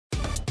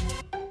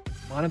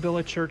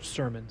Montebello Church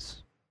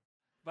Sermons.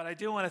 But I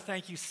do want to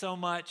thank you so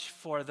much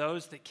for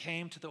those that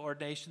came to the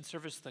ordination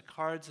service, the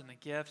cards and the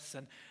gifts.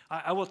 And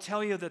I will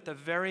tell you that the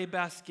very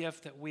best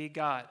gift that we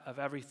got of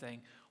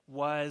everything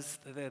was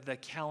the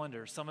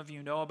calendar. Some of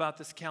you know about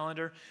this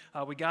calendar.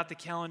 We got the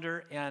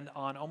calendar, and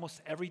on almost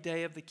every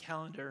day of the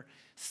calendar,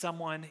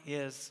 someone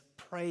is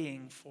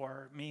praying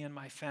for me and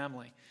my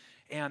family.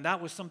 And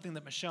that was something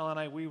that Michelle and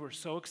I, we were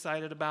so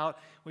excited about.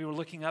 We were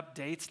looking up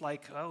dates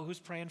like, oh, who's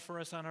praying for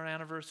us on our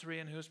anniversary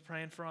and who's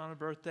praying for on a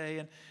birthday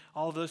and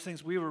all of those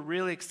things. We were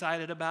really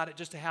excited about it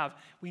just to have.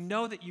 We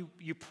know that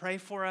you pray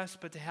for us,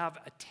 but to have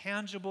a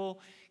tangible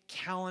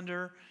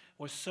calendar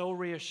was so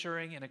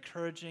reassuring and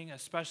encouraging,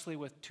 especially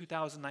with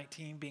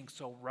 2019 being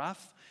so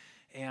rough.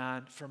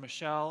 And for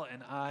Michelle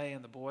and I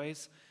and the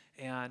boys.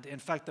 And in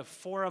fact, the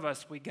four of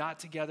us, we got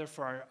together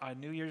for our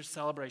New Year's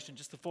celebration.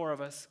 Just the four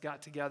of us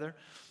got together.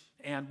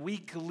 And we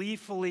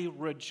gleefully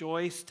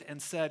rejoiced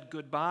and said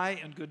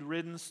goodbye and good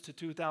riddance to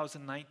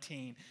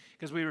 2019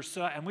 because we were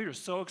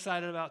so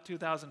excited about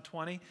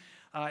 2020.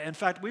 In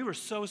fact, we were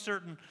so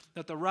certain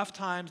that the rough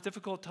times,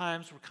 difficult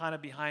times were kind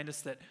of behind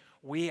us that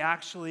we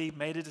actually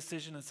made a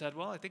decision and said,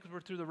 well, I think we're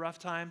through the rough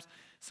times.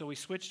 So we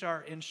switched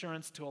our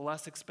insurance to a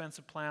less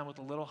expensive plan with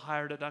a little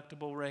higher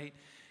deductible rate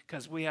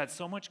because we had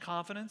so much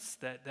confidence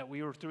that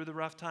we were through the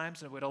rough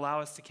times and it would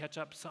allow us to catch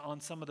up on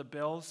some of the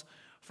bills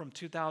from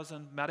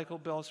medical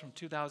bills from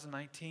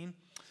 2019.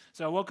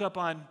 So I woke up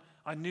on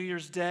New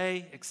Year's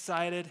Day,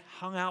 excited,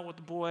 hung out with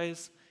the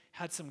boys,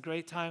 had some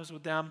great times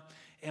with them.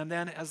 And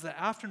then as the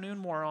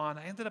afternoon wore on,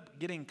 I ended up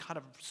getting kind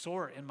of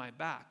sore in my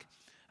back.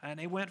 And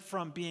it went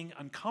from being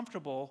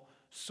uncomfortable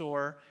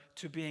sore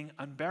to being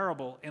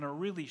unbearable in a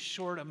really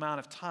short amount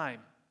of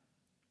time.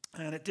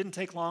 And it didn't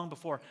take long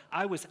before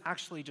I was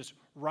actually just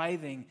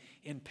writhing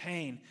in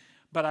pain.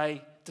 But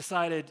I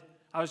decided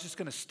I was just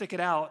going to stick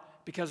it out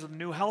because of the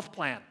new health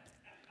plan.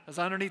 I was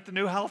underneath the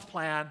new health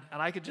plan,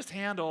 and I could just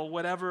handle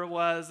whatever it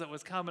was that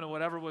was coming and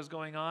whatever was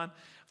going on.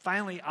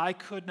 Finally, I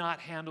could not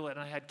handle it, and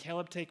I had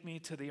Caleb take me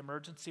to the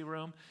emergency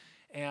room.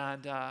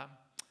 And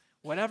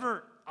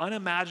whatever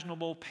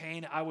unimaginable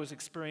pain I was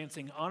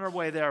experiencing on our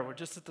way there, we're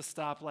just at the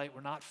stoplight,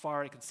 we're not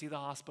far, I could see the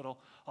hospital.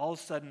 All of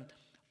a sudden,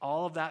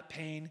 all of that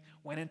pain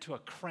went into a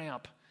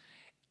cramp.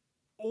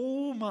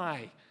 Oh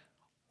mine,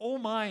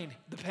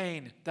 the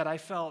pain that I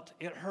felt.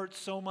 It hurt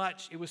so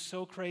much. It was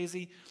so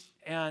crazy.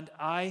 And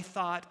I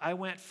thought I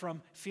went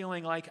from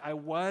feeling like I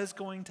was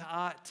going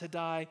to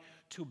die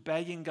to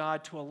begging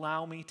God to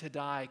allow me to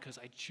die because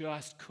I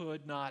just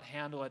could not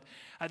handle it.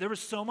 There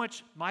was so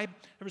much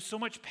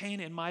pain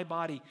in my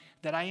body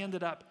that I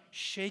ended up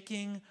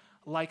shaking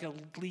like a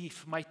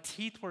leaf. My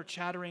teeth were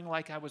chattering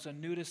like I was a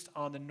nudist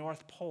on the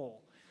North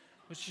Pole.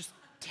 It was just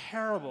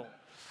terrible.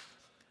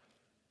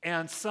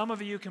 And some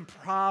of you can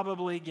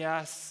probably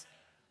guess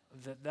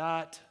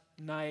that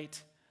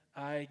night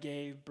I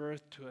gave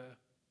birth to a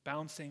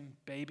bouncing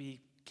baby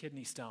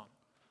kidney stone.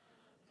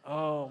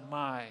 Oh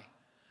my.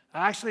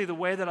 Actually, the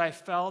way that I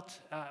felt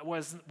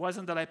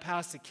wasn't that I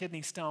passed a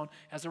kidney stone.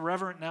 As a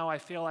reverend now, I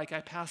feel like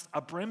I passed a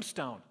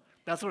brimstone.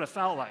 That's what it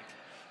felt like.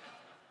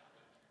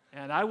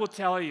 And I will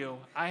tell you,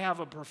 I have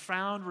a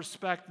profound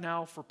respect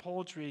now for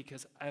poultry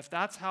because if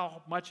that's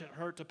how much it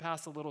hurt to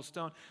pass a little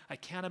stone, I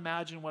can't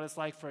imagine what it's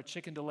like for a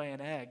chicken to lay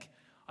an egg.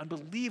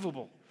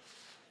 Unbelievable.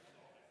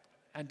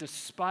 And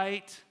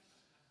despite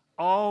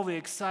all the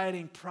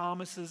exciting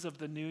promises of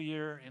the new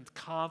year and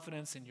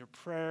confidence in your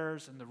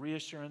prayers and the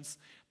reassurance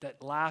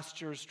that last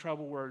year's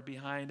trouble were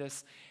behind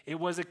us, it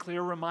was a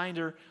clear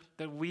reminder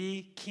that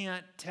we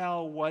can't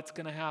tell what's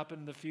going to happen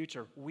in the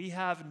future. We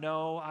have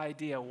no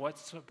idea what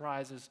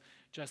surprises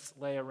just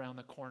lay around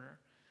the corner.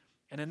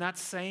 And in that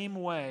same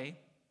way,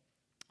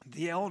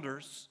 the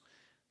elders,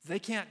 they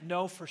can't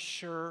know for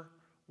sure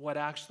what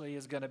actually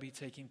is going to be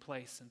taking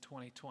place in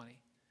 2020.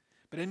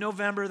 But in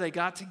November, they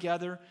got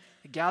together,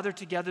 they gathered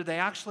together.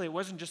 It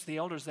wasn't just the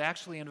elders, they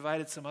actually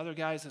invited some other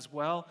guys as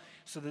well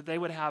so that they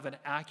would have an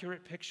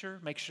accurate picture,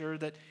 make sure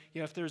that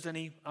if there's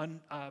any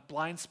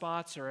blind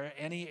spots or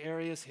any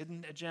areas,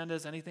 hidden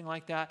agendas, anything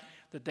like that,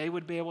 that they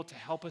would be able to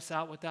help us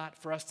out with that,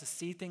 for us to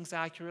see things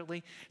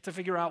accurately, to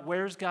figure out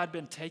where's God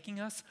been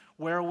taking us,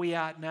 where are we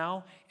at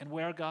now, and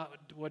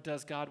what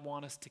does God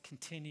want us to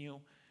continue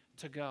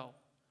to go.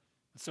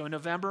 So in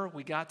November,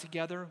 we got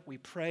together, we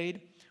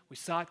prayed, we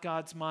sought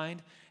God's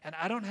mind, and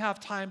I don't have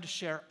time to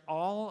share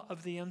all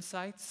of the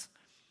insights.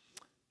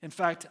 In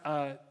fact,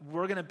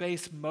 we're going to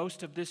base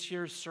most of this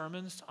year's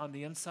sermons on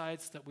the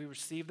insights that we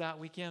received that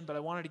weekend, but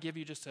I wanted to give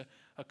you just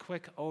a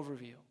quick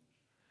overview.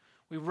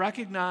 We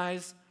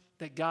recognize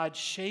that God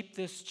shaped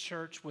this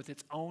church with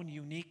its own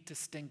unique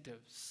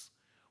distinctives.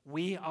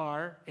 We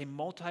are a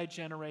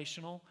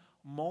multi-generational,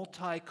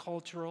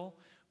 multicultural,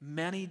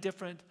 many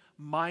different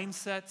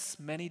mindsets,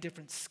 many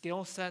different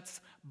skill sets,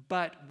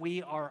 but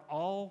we are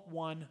all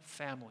one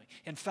family.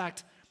 In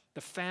fact,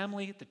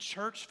 the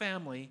church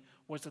family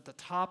was at the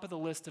top of the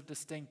list of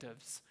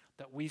distinctives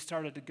that we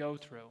started to go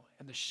through.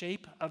 And the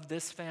shape of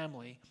this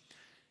family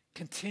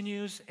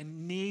continues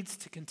and needs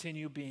to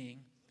continue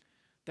being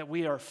that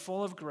we are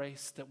full of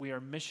grace, that we are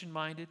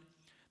mission-minded,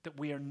 that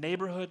we are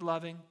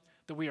neighborhood-loving,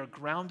 that we are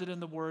grounded in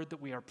the Word, that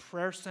we are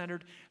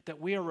prayer-centered, that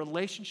we are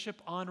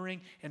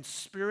relationship-honoring and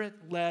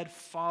Spirit-led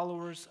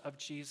followers of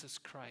Jesus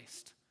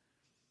Christ.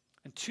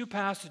 And two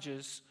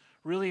passages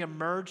really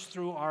emerge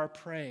through our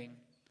praying.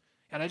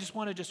 And I just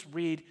want to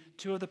read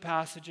two of the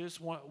passages.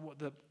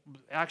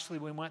 Actually,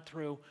 we went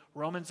through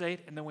Romans 8,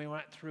 and then we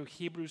went through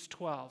Hebrews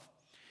 12.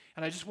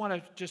 And I just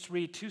want to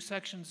read two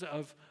sections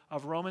of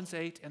Romans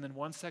 8 and then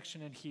one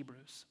section in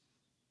Hebrews.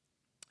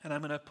 And I'm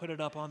going to put it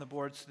up on the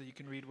board so that you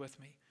can read with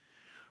me.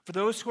 For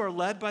those who are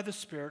led by the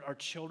Spirit are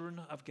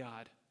children of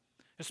God.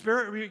 The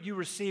Spirit you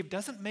receive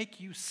doesn't make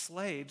you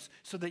slaves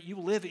so that you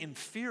live in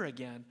fear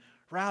again.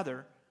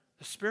 Rather,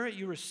 the Spirit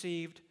you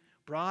received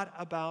brought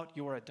about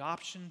your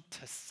adoption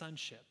to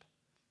sonship.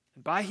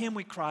 And by him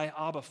we cry,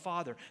 Abba,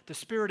 Father. The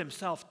Spirit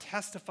himself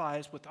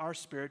testifies with our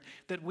spirit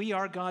that we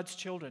are God's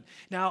children.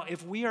 Now,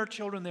 if we are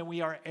children, then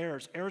we are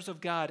heirs, heirs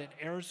of God and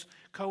heirs,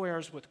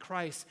 co-heirs with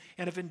Christ.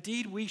 And if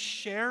indeed we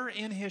share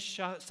in his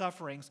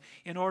sufferings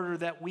in order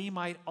that we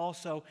might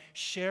also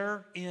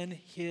share in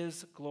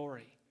his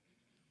glory.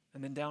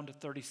 And then down to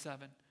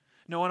 37.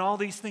 No, in all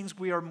these things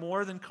we are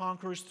more than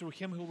conquerors through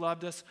him who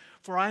loved us.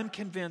 For I am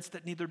convinced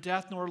that neither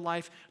death nor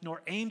life,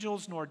 nor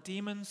angels nor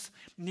demons,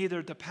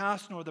 neither the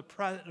past nor the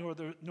present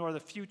nor the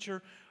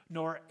future,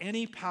 nor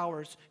any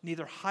powers,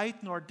 neither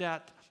height nor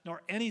depth,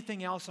 nor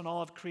anything else in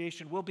all of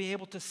creation will be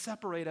able to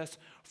separate us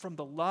from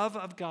the love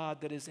of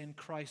God that is in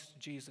Christ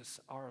Jesus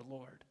our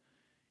Lord.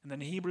 And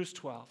then Hebrews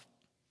 12.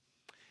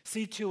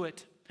 See to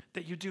it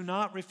that you do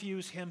not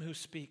refuse him who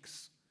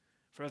speaks.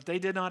 For if they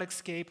did not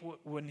escape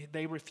when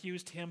they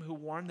refused him who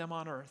warned them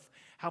on earth,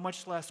 how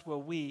much less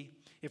will we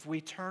if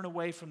we turn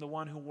away from the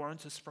one who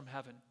warns us from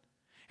heaven?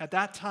 At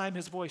that time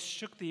his voice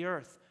shook the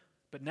earth,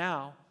 but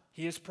now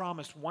he has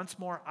promised, once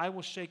more I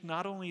will shake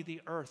not only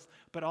the earth,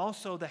 but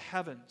also the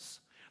heavens.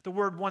 The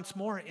word once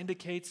more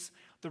indicates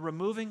the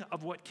removing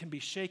of what can be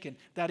shaken,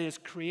 that is,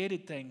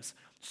 created things,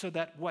 so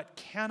that what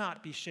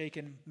cannot be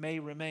shaken may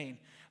remain.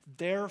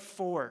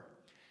 Therefore,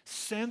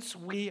 since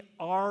we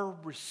are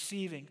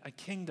receiving a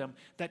kingdom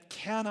that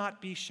cannot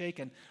be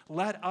shaken,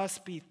 let us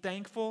be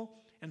thankful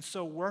and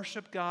so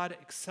worship God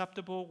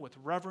acceptable with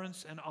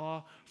reverence and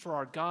awe, for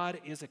our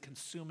God is a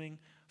consuming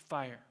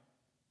fire.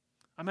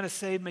 I'm going to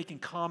save making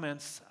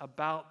comments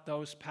about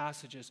those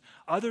passages,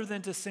 other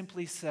than to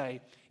simply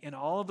say, in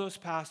all of those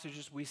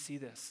passages we see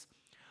this: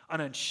 an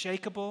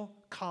unshakable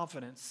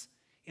confidence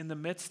in the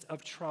midst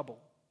of trouble.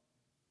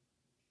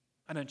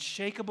 An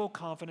unshakable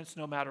confidence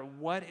no matter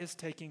what is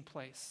taking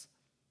place.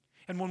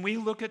 And when we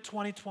look at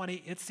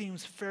 2020, it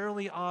seems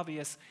fairly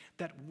obvious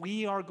that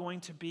we are going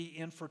to be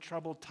in for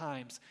troubled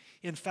times.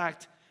 In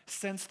fact,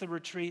 since the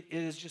retreat,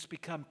 it has just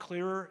become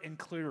clearer and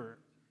clearer.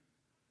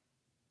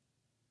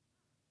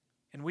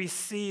 And we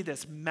see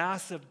this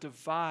massive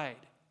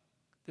divide,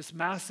 this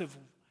massive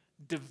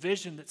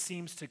division that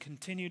seems to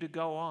continue to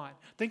go on.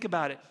 Think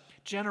about it.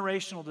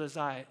 Generational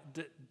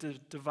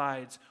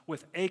divides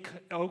with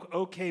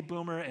OK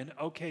Boomer and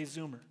OK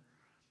Zoomer.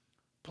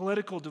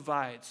 Political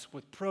divides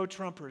with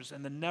pro-Trumpers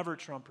and the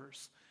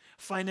never-Trumpers.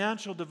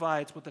 Financial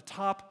divides with the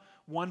top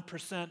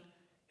 1%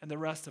 and the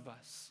rest of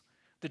us.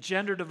 The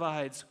gender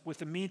divides with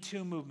the Me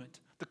Too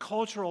movement. The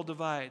cultural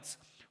divides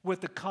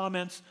with the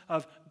comments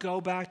of go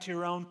back to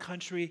your own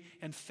country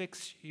and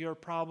fix your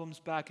problems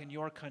back in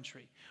your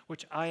country,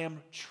 which I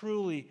am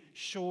truly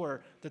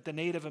sure that the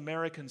Native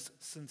Americans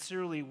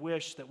sincerely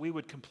wish that we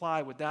would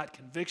comply with that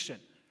conviction.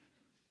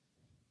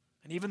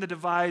 And even the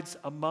divides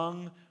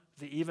among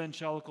the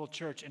evangelical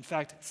church. In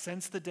fact,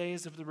 since the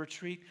days of the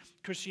retreat,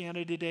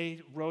 Christianity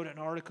Today wrote an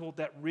article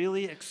that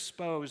really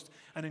exposed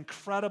an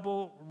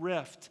incredible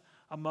rift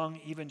among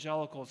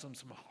evangelicals, and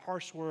some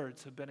harsh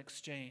words have been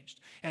exchanged.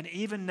 And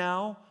even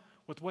now,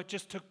 with what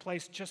just took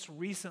place just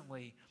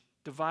recently,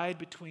 divide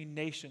between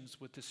nations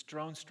with this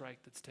drone strike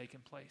that's taken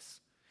place.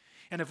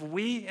 And if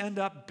we end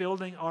up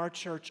building our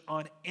church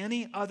on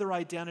any other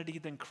identity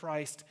than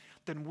Christ,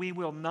 then we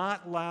will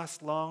not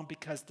last long,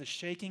 because the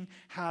shaking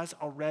has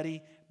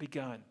already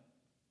begun.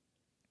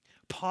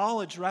 Paul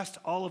addressed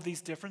all of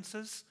these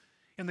differences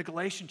in the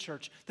Galatian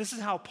church. This is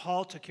how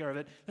Paul took care of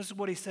it. This is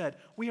what he said: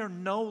 we are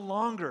no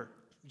longer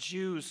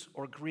Jews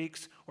or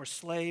Greeks or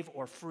slave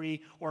or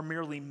free or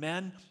merely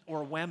men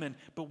or women,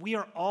 but we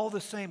are all the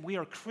same. We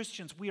are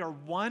Christians. We are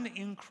one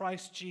in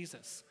Christ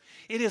Jesus.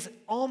 It is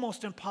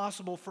almost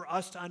impossible for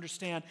us to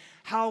understand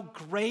how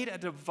great a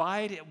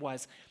divide it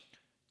was.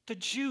 The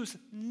Jews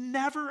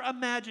never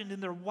imagined in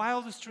their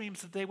wildest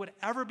dreams that they would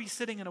ever be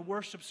sitting in a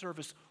worship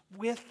service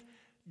with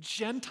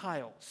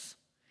Gentiles.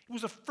 It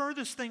was the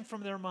furthest thing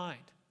from their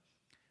mind.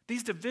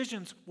 These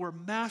divisions were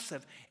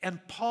massive, and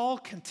Paul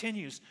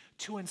continues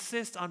to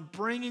insist on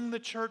bringing the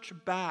church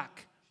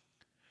back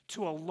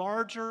to a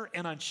larger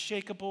and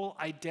unshakable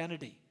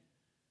identity.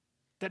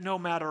 That no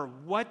matter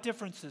what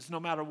differences, no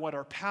matter what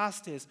our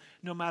past is,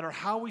 no matter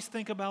how we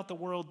think about the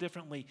world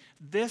differently,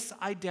 this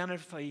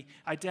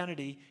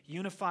identity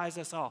unifies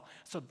us all.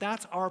 So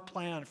that's our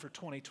plan for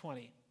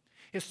 2020.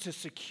 is to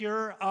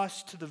secure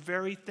us to the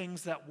very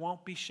things that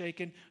won't be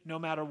shaken no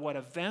matter what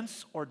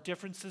events or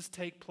differences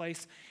take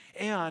place,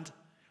 and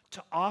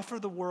to offer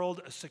the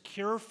world a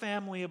secure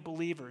family of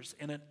believers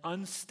in an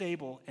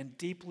unstable and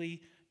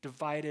deeply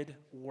divided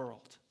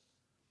world.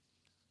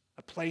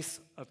 A place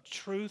of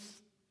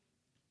truth,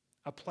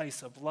 a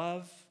place of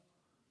love,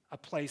 a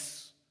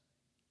place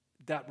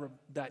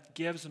that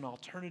gives an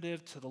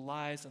alternative to the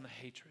lies and the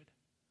hatred.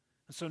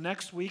 And so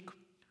next week,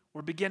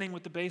 we're beginning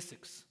with the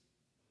basics.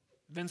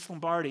 Vince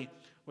Lombardi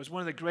was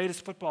one of the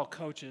greatest football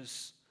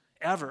coaches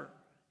ever,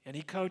 and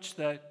he coached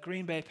the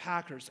Green Bay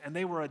Packers, and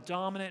they were a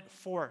dominant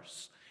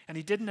force, and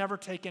he didn't ever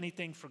take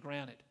anything for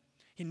granted.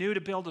 He knew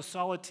to build a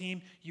solid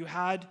team, you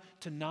had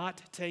to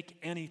not take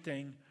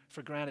anything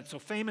for granted. So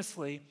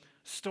famously,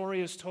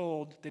 story is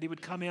told that he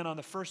would come in on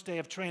the first day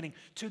of training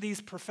to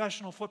these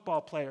professional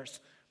football players,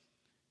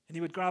 and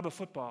he would grab a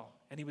football,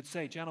 and he would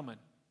say, "Gentlemen,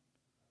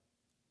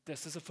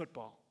 this is a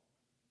football.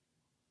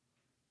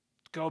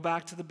 Go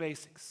back to the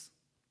basics,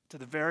 to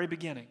the very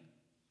beginning."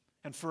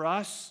 And for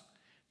us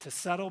to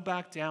settle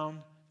back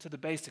down to the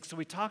basics. So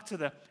we talked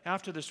to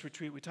after this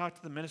retreat, we talked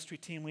to the ministry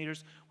team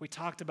leaders, we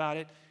talked about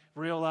it,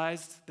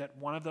 realized that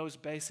one of those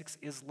basics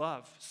is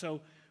love.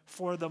 So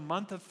for the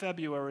month of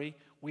February,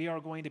 we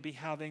are going to be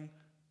having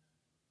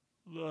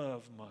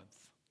Love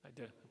Month. I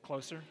did.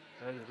 Closer?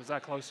 Was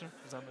that closer?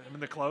 I'm in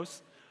the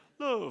close?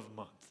 Love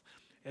Month.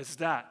 It's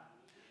that.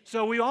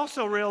 So we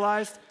also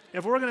realized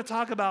if we're going to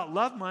talk about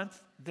Love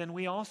Month, then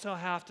we also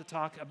have to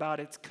talk about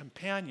its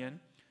companion.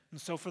 And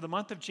so for the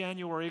month of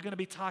January, you're going to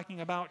be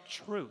talking about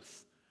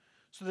truth.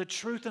 So the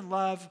truth and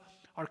love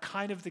are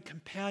kind of the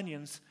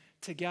companions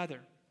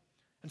together.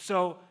 And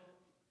so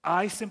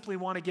I simply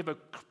want to give a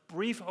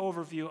brief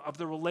overview of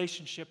the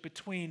relationship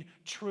between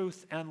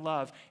truth and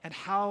love and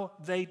how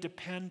they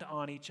depend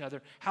on each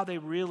other, how they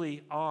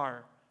really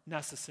are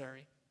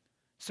necessary.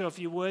 So if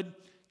you would,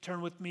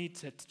 turn with me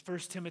to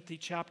 1 Timothy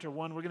chapter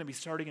 1. We're going to be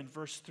starting in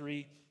verse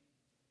 3.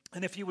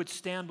 And if you would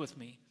stand with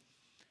me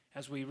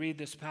as we read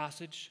this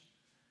passage,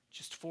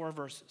 just 4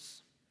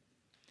 verses.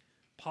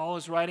 Paul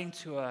is writing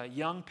to a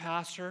young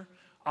pastor,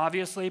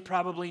 obviously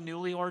probably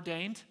newly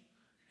ordained,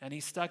 and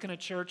he's stuck in a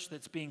church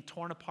that's being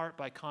torn apart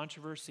by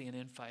controversy and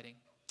infighting.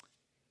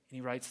 And he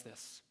writes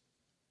this: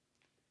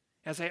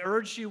 "As I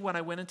urged you when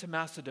I went into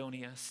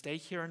Macedonia, stay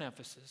here in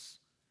Ephesus,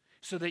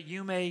 so that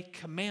you may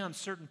command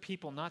certain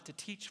people not to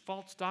teach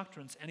false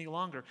doctrines any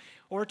longer,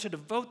 or to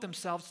devote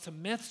themselves to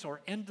myths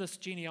or endless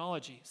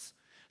genealogies.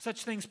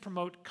 Such things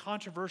promote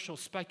controversial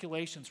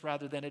speculations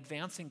rather than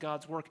advancing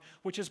God's work,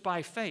 which is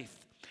by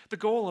faith. The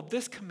goal of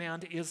this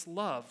command is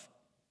love,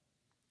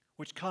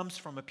 which comes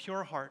from a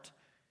pure heart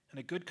and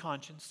a good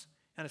conscience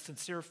and a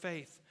sincere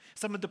faith.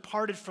 Some have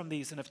departed from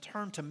these and have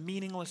turned to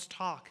meaningless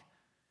talk.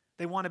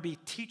 They want to be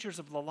teachers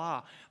of the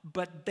law,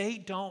 but they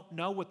don't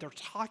know what they're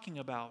talking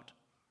about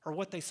or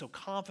what they so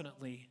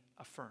confidently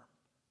affirm."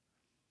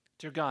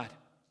 Dear God,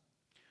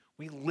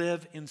 we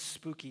live in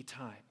spooky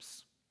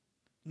times.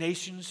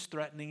 Nations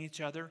threatening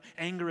each other.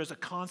 Anger is a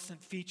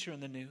constant feature in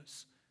the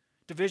news.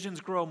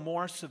 Divisions grow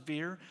more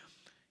severe.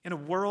 In a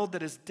world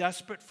that is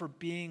desperate for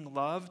being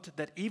loved,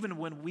 that even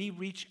when we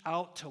reach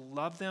out to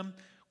love them,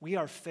 we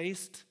are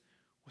faced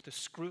with the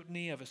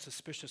scrutiny of a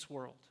suspicious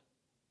world.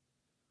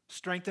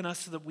 Strengthen us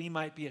so that we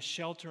might be a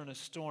shelter in a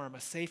storm,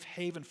 a safe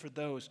haven for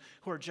those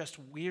who are just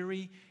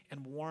weary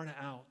and worn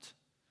out.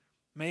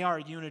 May our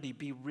unity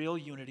be real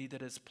unity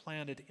that is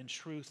planted in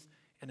truth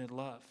and in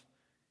love.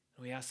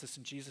 And we ask this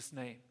in Jesus'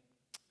 name.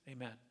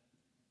 Amen.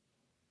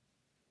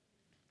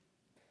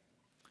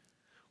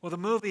 Well, the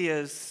movie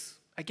is,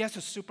 I guess, a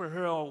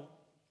superhero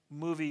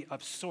movie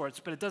of sorts,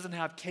 but it doesn't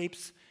have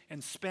capes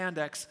and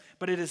spandex,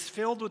 but it is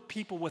filled with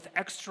people with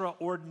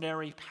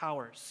extraordinary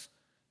powers.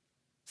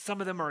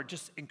 Some of them are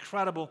just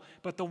incredible,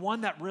 but the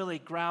one that really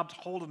grabbed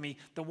hold of me,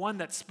 the one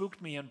that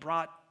spooked me and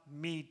brought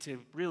me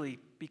to really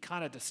be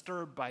kind of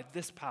disturbed by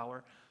this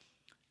power,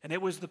 and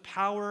it was the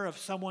power of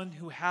someone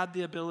who had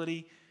the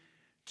ability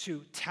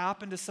to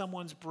tap into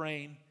someone's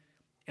brain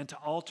and to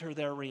alter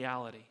their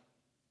reality,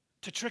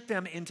 to trick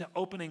them into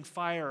opening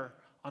fire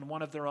on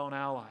one of their own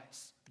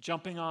allies,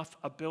 jumping off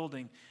a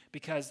building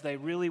because they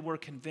really were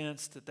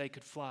convinced that they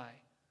could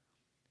fly.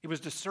 It was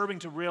disturbing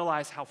to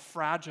realize how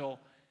fragile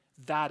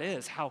that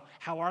is, how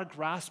our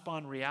grasp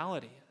on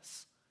reality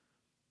is.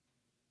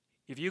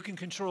 If you can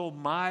control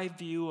my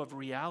view of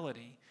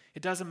reality,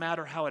 it doesn't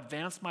matter how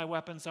advanced my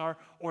weapons are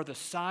or the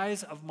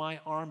size of my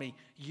army,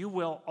 you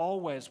will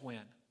always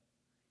win.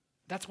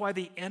 That's why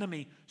the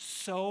enemy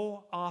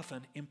so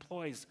often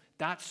employs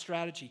that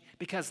strategy,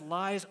 because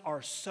lies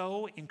are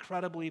so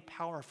incredibly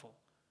powerful.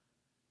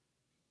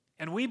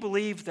 And we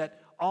believe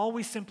that all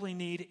we simply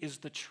need is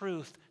the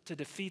truth to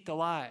defeat the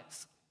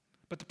lies.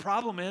 But the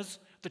problem is,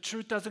 the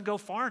truth doesn't go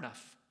far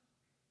enough.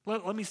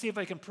 Let me see if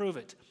I can prove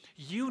it.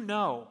 You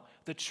know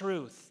the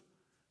truth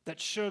that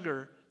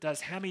sugar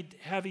does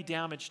heavy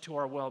damage to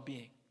our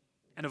well-being.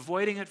 And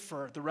avoiding it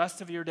for the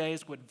rest of your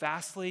days would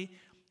vastly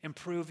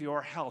improve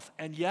your health.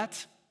 And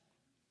yet,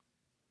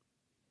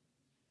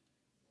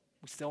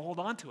 we still hold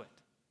on to it.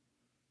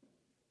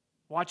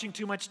 watching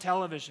too much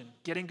television,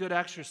 getting good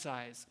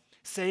exercise,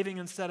 saving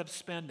instead of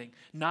spending,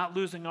 not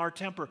losing our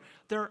temper.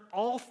 They're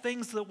all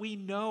things that we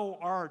know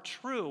are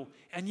true,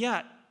 and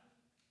yet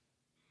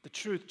the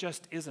truth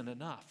just isn't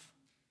enough.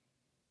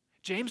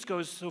 James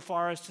goes so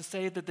far as to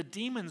say that the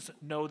demons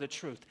know the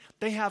truth.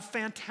 They have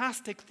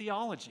fantastic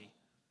theology,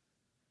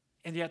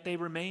 and yet they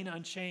remain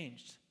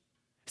unchanged.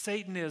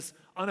 Satan is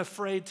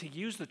unafraid to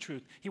use the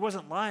truth. He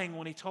wasn't lying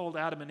when he told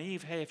Adam and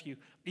Eve, hey, if you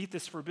eat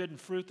this forbidden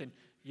fruit, then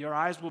your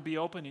eyes will be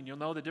open and you'll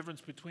know the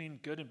difference between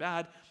good and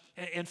bad.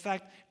 In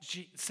fact,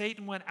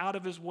 Satan went out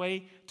of his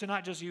way to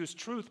not just use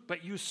truth,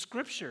 but use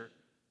Scripture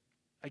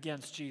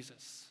against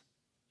Jesus.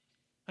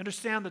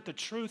 Understand that the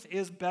truth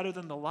is better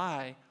than the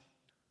lie,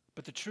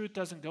 but the truth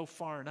doesn't go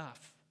far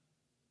enough.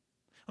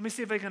 Let me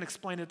see if I can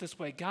explain it this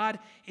way. God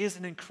is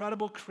an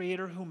incredible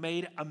creator who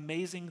made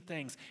amazing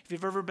things. If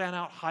you've ever been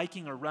out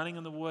hiking or running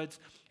in the woods,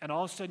 and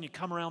all of a sudden you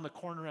come around the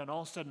corner and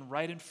all of a sudden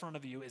right in front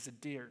of you is a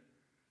deer.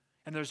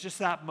 And there's just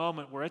that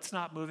moment where it's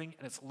not moving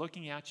and it's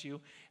looking at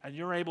you, and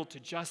you're able to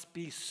just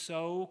be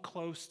so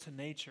close to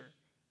nature.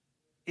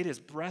 It is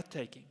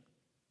breathtaking.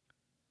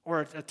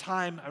 Or at a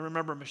time, I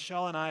remember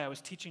Michelle and I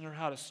was teaching her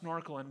how to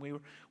snorkel, and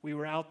we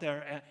were out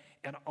there,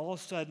 and all of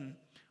a sudden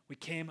we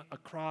came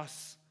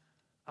across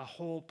a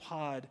whole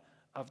pod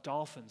of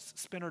dolphins,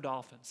 spinner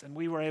dolphins, and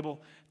we were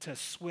able to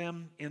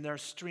swim in their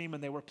stream,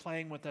 and they were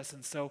playing with us,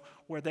 and so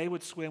where they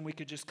would swim, we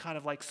could just kind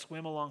of like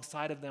swim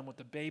alongside of them with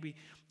the baby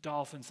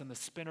dolphins and the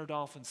spinner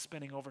dolphins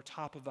spinning over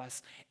top of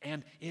us,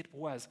 and it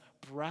was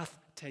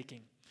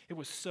breathtaking. It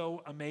was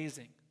so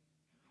amazing.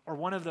 Or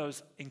one of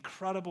those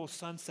incredible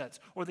sunsets,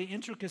 or the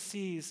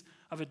intricacies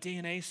of a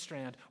DNA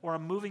strand, or a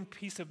moving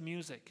piece of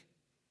music.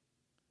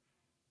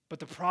 But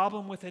the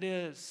problem with it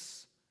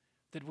is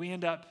that we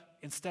end up,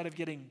 instead of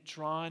getting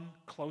drawn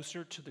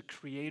closer to the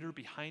creator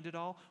behind it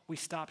all, we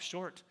stop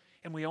short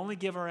and we only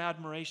give our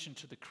admiration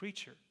to the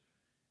creature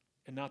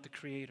and not the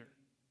creator.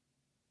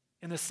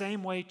 In the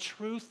same way,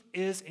 truth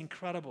is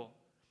incredible.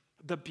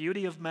 The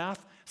beauty of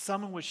math,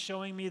 someone was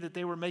showing me that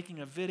they were making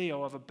a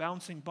video of a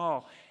bouncing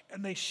ball,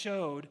 and they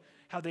showed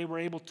how they were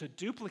able to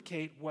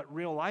duplicate what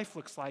real life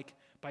looks like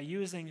by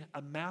using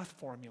a math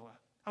formula.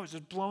 I was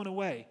just blown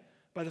away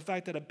by the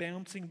fact that a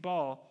bouncing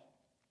ball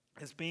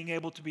is being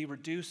able to be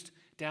reduced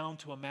down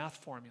to a math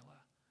formula,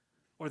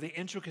 or the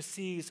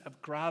intricacies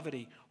of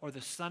gravity, or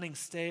the sunning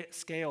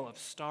scale of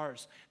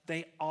stars.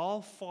 They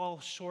all fall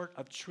short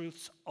of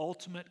truth's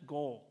ultimate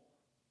goal.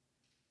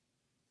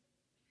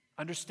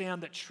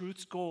 Understand that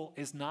truth's goal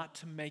is not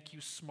to make you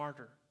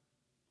smarter.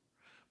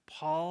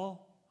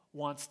 Paul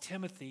wants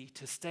Timothy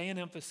to stay in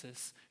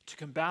emphasis, to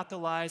combat the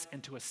lies,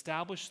 and to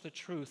establish the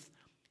truth.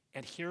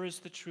 And here is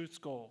the truth's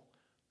goal.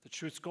 The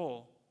truth's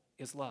goal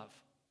is love.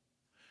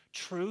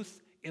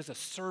 Truth is a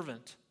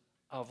servant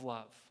of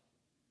love.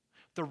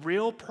 The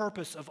real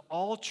purpose of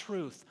all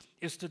truth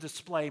is to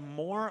display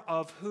more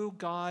of who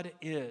God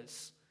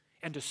is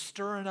and to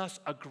stir in us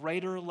a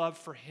greater love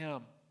for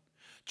Him.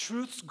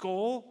 Truth's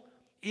goal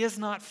is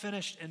not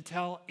finished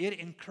until it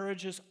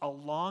encourages a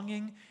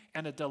longing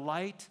and a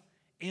delight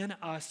in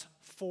us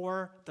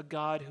for the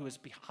God who is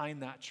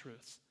behind that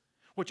truth,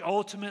 which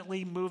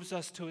ultimately moves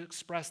us to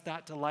express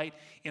that delight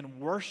in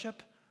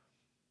worship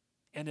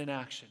and in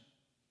action.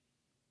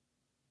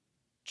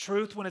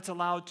 Truth, when it's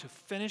allowed to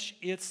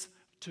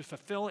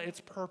fulfill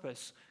its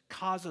purpose,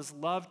 causes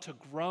love to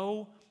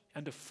grow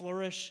and to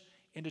flourish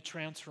into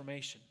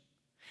transformation.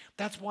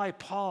 That's why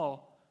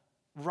Paul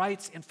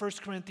writes in 1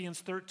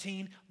 Corinthians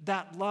 13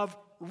 that love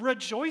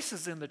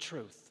rejoices in the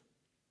truth,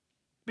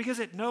 because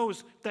it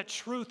knows that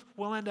truth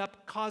will end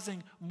up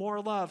causing more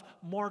love,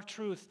 more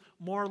truth,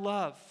 more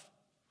love.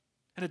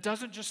 And it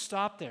doesn't just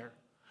stop there.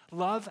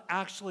 Love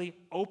actually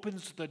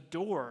opens the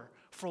door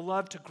for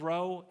love to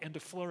grow and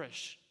to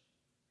flourish.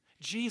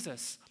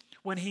 Jesus,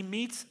 when he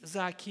meets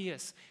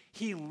Zacchaeus,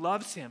 he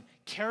loves him,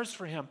 cares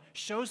for him,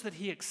 shows that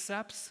he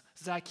accepts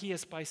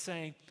Zacchaeus by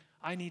saying,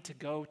 I need to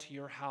go to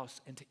your house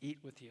and to eat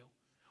with you,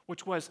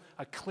 which was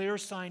a clear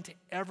sign to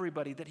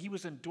everybody that he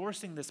was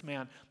endorsing this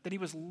man, that he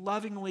was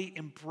lovingly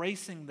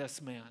embracing this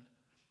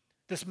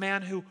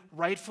man who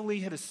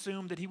rightfully had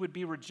assumed that he would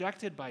be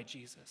rejected by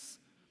Jesus.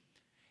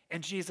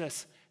 And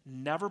Jesus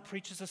never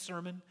preaches a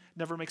sermon,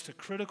 never makes a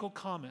critical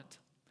comment.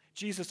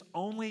 Jesus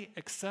only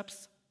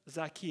accepts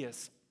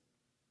Zacchaeus,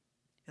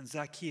 and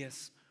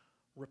Zacchaeus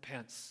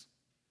repents.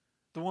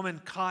 The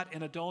woman caught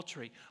in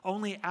adultery,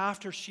 only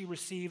after she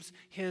receives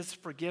his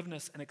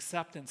forgiveness and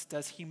acceptance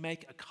does he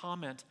make a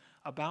comment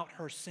about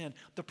her sin.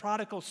 The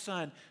prodigal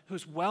son,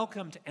 who's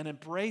welcomed and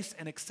embraced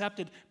and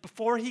accepted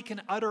before he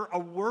can utter a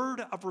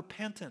word of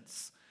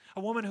repentance.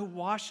 A woman who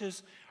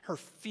washes her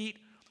feet,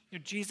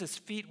 Jesus'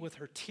 feet, with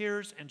her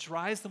tears and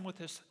dries them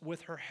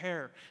with her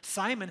hair.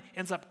 Simon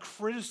ends up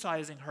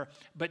criticizing her,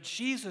 but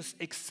Jesus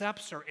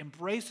accepts her,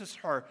 embraces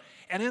her,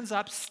 and ends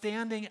up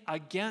standing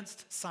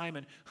against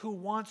Simon, who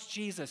wants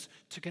Jesus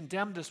to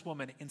condemn this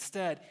woman.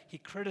 Instead, he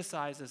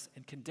criticizes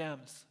and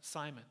condemns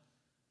Simon.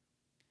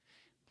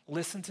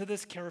 Listen to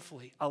this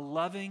carefully. A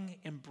loving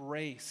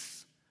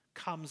embrace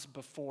comes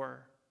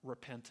before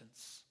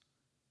repentance.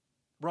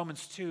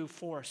 Romans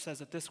 2:4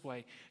 says it this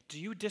way: do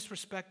you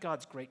disrespect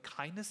God's great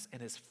kindness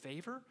and his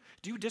favor?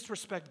 Do you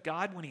disrespect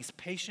God when he's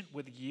patient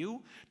with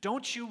you?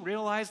 Don't you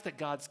realize that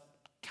God's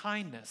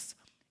kindness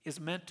is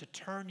meant to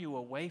turn you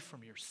away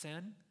from your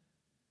sin?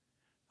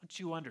 Don't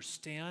you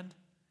understand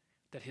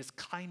that his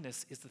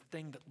kindness is the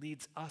thing that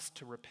leads us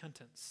to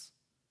repentance?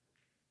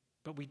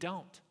 But we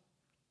don't.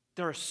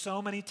 There are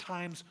so many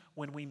times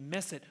when we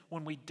miss it,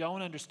 when we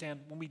don't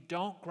understand, when we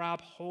don't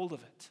grab hold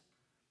of it,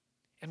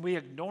 and we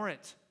ignore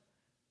it.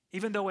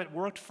 Even though it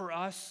worked for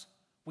us,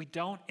 we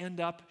don't end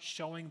up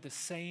showing the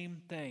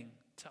same thing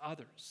to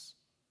others.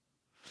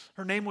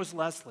 Her name was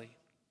Leslie.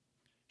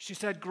 She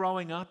said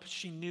growing up,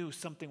 she knew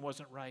something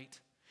wasn't right.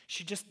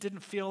 She just didn't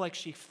feel like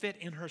she fit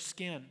in her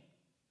skin.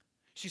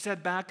 She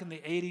said back in the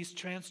 80s,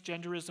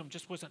 transgenderism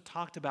just wasn't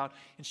talked about,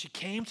 and she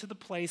came to the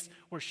place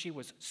where she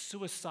was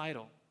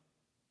suicidal.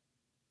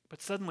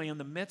 But suddenly, in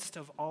the midst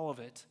of all of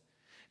it,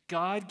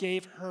 God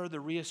gave her the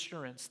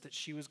reassurance that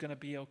she was going to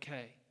be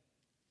okay.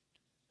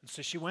 And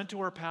so she went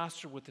to her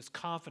pastor with this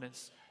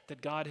confidence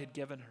that God had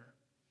given her.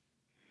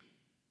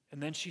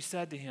 And then she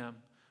said to him,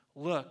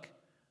 look,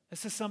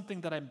 this is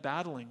something that I'm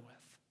battling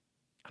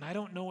with, and I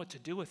don't know what to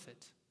do with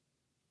it.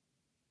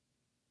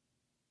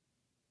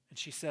 And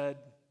she said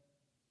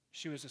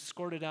she was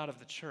escorted out of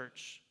the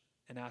church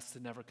and asked to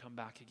never come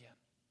back again.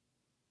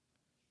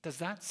 Does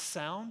that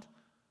sound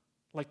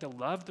like the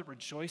love that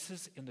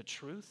rejoices in the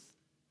truth?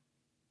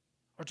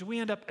 Or do we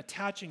end up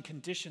attaching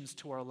conditions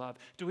to our love?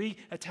 Do we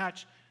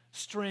attach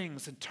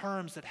strings and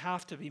terms that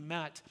have to be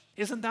met?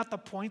 Isn't that the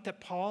point that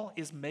Paul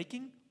is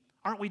making?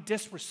 Aren't we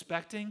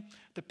disrespecting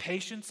the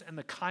patience and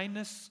the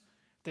kindness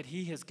that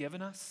he has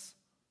given us?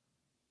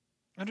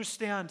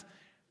 Understand,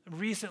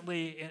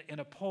 recently in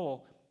a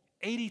poll,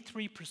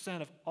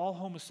 83% of all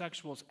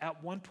homosexuals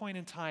at one point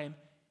in time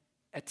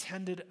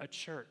attended a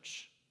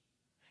church.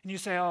 And you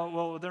say, oh,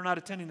 well, they're not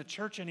attending the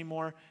church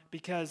anymore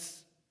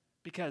because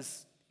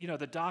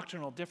the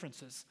doctrinal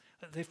differences.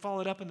 They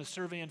followed up in the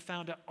survey and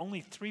found out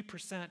only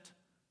 3%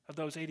 of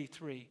those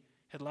 83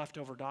 had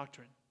leftover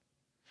doctrine.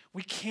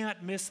 We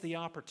can't miss the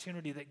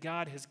opportunity that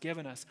God has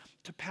given us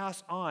to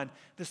pass on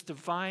this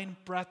divine,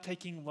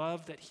 breathtaking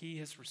love that he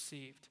has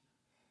received.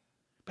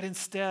 But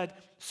instead,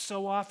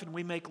 so often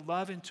we make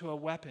love into a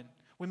weapon.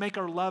 We make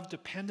our love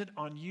dependent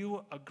on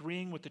you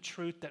agreeing with the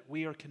truth that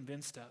we are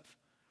convinced of.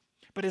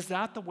 But is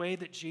that the way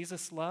that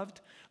Jesus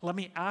loved? Let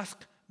me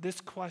ask this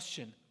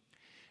question.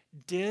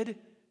 Did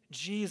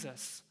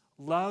Jesus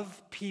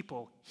love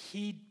people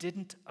he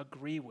didn't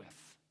agree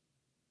with?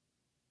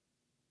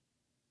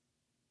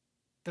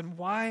 Then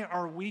why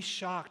are we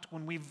shocked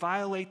when we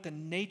violate the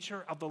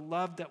nature of the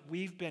love that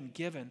we've been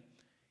given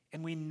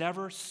and we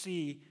never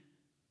see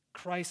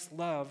Christ's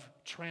love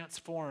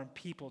transform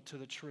people to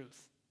the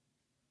truth?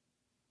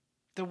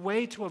 The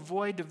way to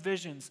avoid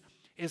divisions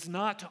is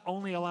not to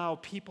only allow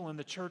people in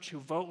the church who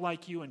vote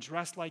like you and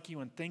dress like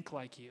you and think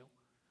like you.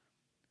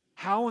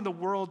 How in the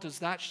world does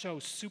that show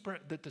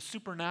that the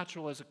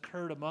supernatural has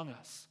occurred among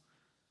us?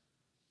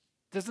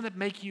 Doesn't it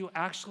make you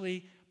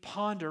actually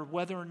ponder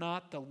whether or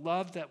not the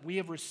love that we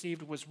have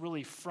received was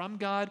really from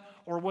God,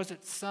 or was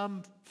it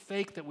some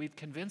fake that we've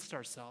convinced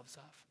ourselves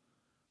of?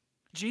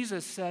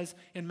 Jesus says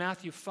in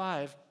Matthew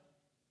 5,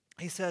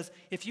 he says,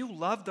 if you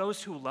love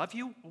those who love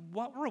you,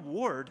 what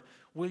reward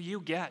will you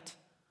get?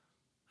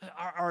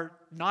 Are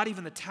not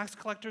even the tax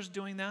collectors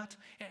doing that?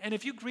 And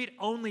if you greet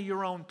only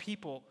your own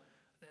people,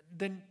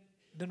 then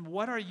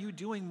what are you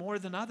doing more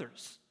than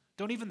others?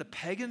 Don't even the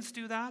pagans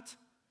do that?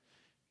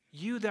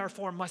 You,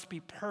 therefore, must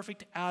be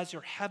perfect as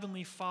your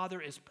heavenly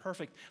Father is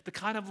perfect. The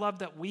kind of love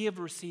that we have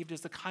received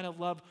is the kind of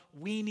love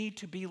we need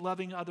to be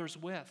loving others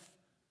with.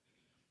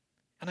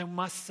 And I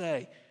must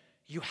say,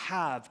 you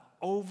have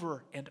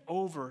over and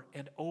over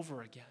and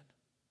over again.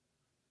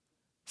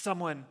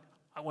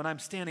 When I'm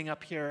standing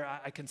up here,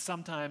 I can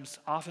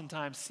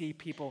oftentimes see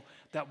people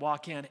that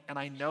walk in, and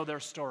I know their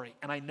story,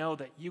 and I know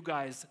that you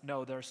guys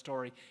know their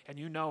story, and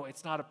you know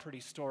it's not a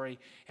pretty story,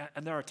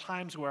 and there are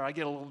times where I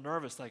get a little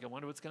nervous, like I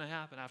wonder what's going to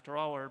happen. After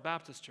all, we're a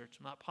Baptist church.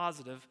 I'm not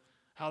positive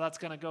how that's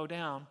going to go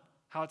down,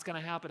 how it's going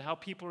to happen, how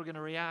people are going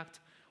to react,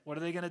 what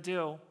are they going to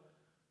do?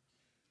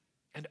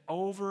 And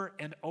over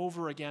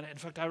again. In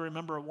fact, I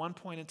remember at one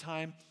point in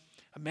time,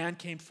 a man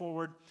came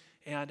forward,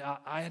 and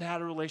I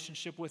had a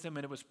relationship with him,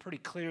 and it was pretty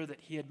clear that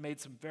he had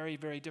made some very,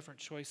 very different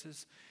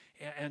choices.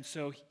 And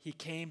so he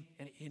came,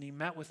 and he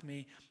met with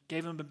me,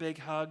 gave him a big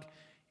hug,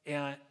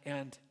 and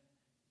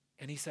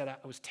he said,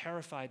 I was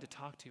terrified to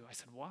talk to you. I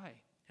said, why?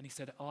 And he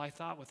said, I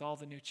thought with all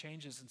the new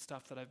changes and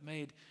stuff that I've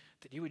made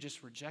that you would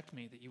just reject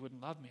me, that you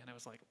wouldn't love me. And I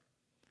was like,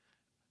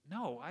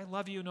 no, I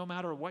love you no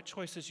matter what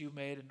choices you've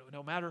made and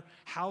no matter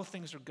how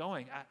things are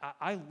going.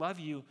 I love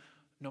you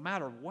no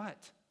matter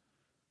what.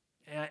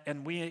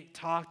 And we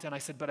talked, and I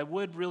said, but I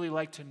would really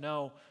like to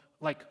know,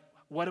 like,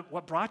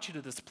 what brought you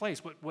to this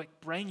place? What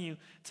brought you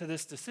to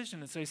this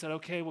decision? And so he said,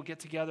 okay, we'll get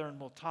together and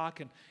we'll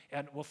talk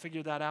and we'll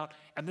figure that out.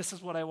 And this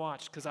is what I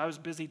watched, because I was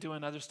busy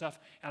doing other stuff,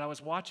 and I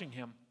was watching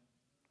him.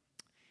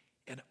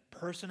 And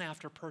person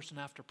after person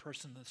after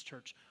person in this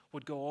church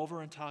would go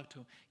over and talk to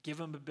him, give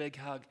him a big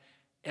hug,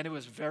 and it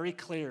was very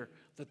clear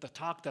that the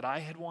talk that I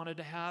had wanted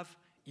to have,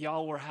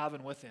 y'all were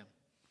having with him.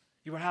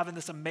 You were having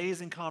this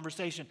amazing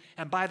conversation,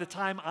 and by the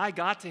time I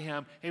got to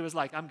him, he was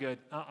like, I'm good,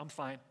 I'm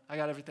fine, I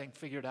got everything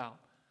figured out.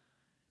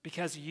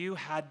 Because you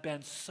had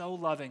been so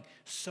loving,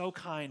 so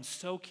kind,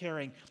 so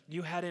caring,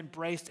 you had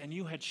embraced and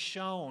you had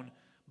shown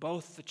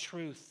both the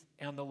truth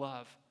and the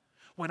love.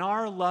 When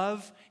our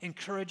love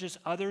encourages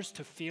others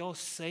to feel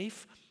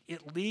safe,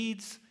 it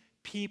leads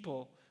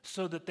people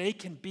so that they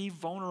can be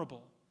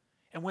vulnerable.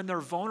 And when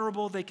they're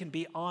vulnerable, they can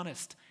be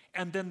honest.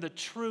 And then the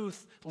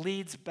truth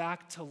leads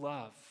back to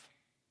love.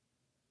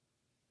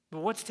 But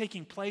what's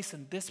taking place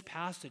in this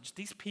passage,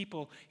 these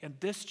people in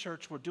this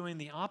church were doing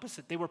the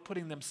opposite. They were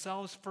putting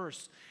themselves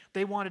first.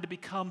 They wanted to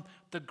become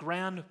the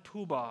grand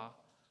poobah.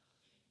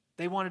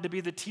 They wanted to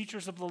be the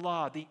teachers of the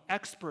law, the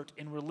expert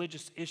in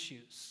religious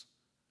issues.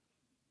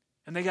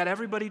 And they got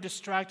everybody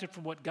distracted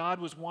from what God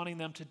was wanting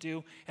them to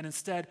do and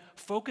instead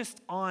focused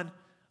on,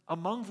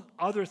 among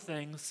other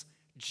things,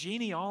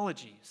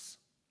 genealogies.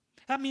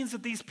 That means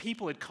that these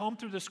people had combed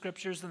through the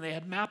scriptures and they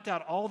had mapped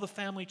out all the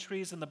family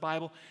trees in the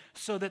Bible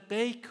so that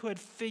they could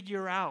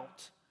figure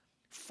out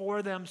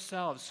for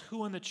themselves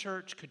who in the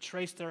church could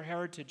trace their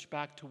heritage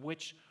back to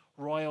which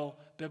royal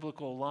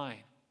biblical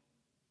line.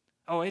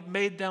 Oh, it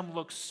made them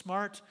look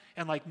smart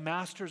and like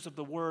masters of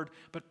the word,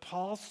 but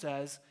Paul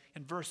says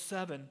in verse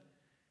 7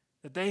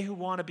 that they who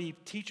want to be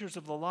teachers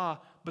of the law,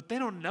 but they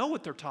don't know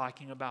what they're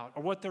talking about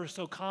or what they're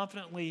so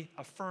confidently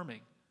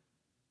affirming.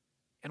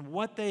 And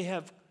what they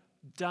have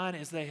done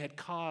is they had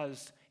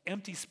caused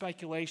empty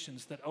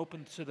speculations that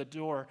opened to the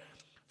door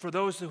for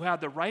those who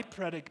had the right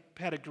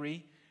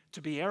pedigree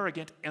to be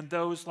arrogant and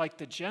those like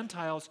the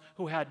Gentiles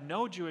who had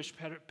no Jewish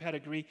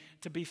pedigree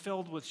to be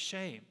filled with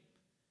shame.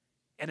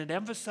 And it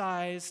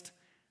emphasized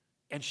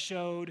and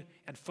showed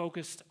and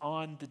focused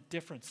on the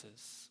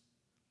differences.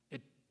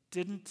 It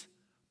didn't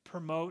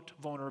promote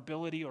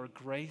vulnerability or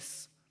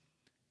grace.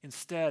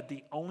 Instead,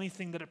 the only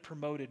thing that it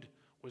promoted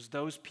was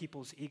those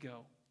people's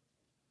ego.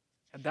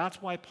 And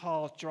that's why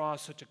Paul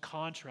draws such a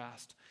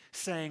contrast,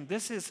 saying,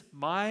 this is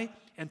my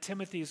and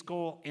Timothy's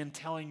goal in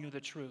telling you the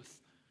truth.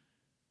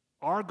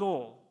 Our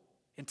goal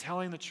in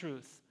telling the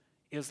truth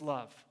is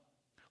love.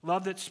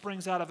 Love that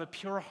springs out of a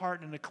pure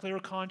heart and a clear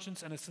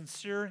conscience and a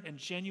sincere and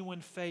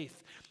genuine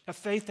faith. A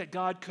faith that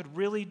God could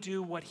really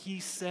do what he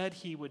said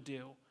he would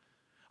do.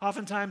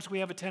 Oftentimes we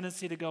have a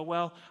tendency to go,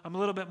 well, I'm a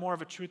little bit more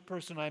of a truth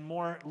person,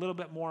 a little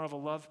bit more of a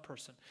love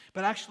person.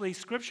 But actually,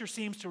 Scripture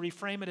seems to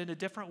reframe it in a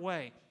different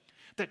way.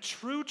 That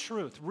true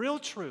truth, real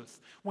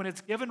truth, when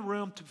it's given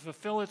room to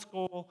fulfill its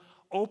goal,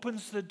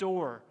 opens the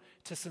door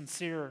to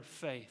sincere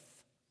faith.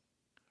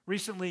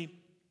 Recently,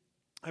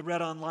 I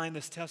read online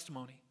this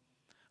testimony.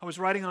 I was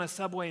riding on a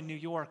subway in New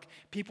York.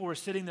 People were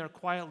sitting there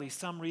quietly,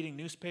 some reading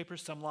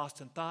newspapers, some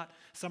lost in thought,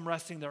 some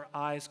resting their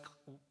eyes.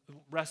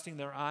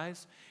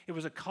 It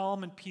was a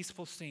calm and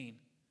peaceful scene.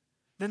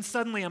 Then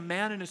suddenly a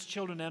man and his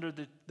children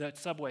entered the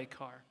subway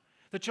car.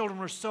 The children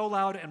were so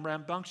loud and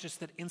rambunctious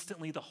that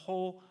instantly the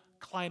whole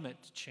climate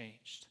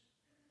changed.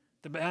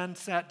 The man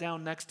sat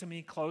down next to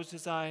me, closed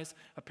his eyes,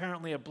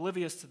 apparently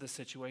oblivious to the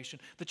situation.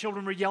 The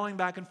children were yelling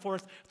back and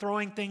forth,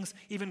 throwing things,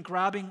 even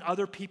grabbing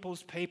other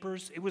people's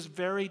papers. It was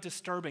very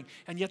disturbing.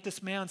 And yet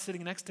this man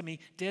sitting next to me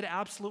did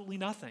absolutely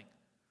nothing.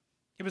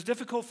 It was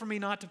difficult for me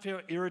not to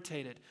feel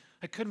irritated.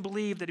 I couldn't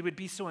believe that he would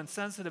be so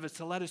insensitive as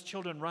to let his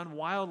children run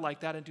wild like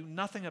that and do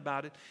nothing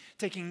about it,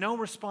 taking no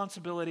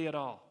responsibility at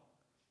all.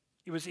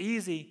 It was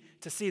easy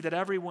to see that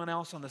everyone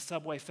else on the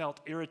subway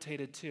felt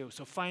irritated too.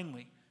 So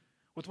finally,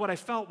 with what I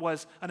felt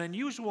was an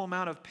unusual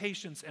amount of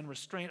patience and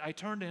restraint, I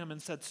turned to him and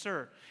said,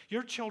 "Sir,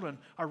 your children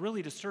are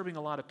really disturbing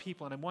a lot of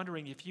people, and I'm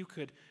wondering if you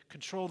could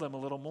control them a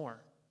little more."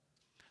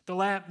 The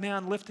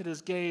man lifted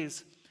his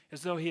gaze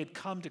as though he had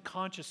come to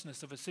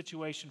consciousness of a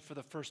situation for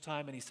the first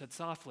time, and he said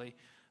softly,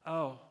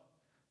 "Oh,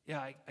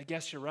 yeah, I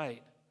guess you're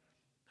right.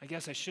 I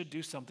guess I should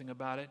do something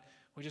about it.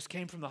 We just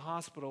came from the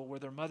hospital where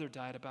their mother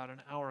died about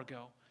an hour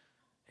ago.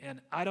 And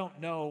I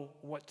don't know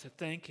what to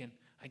think, and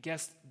I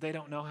guess they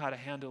don't know how to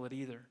handle it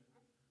either."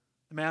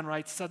 The man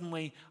writes,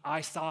 "Suddenly,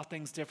 I saw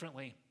things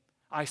differently.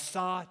 I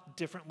saw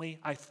differently.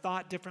 I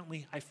thought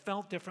differently. I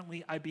felt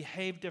differently. I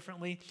behaved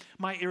differently.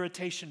 My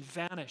irritation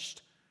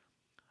vanished.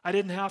 I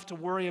didn't have to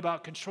worry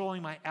about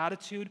controlling my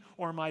attitude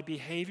or my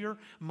behavior.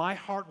 My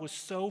heart was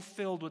so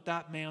filled with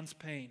that man's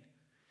pain.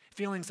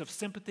 Feelings of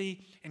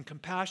sympathy and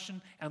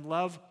compassion and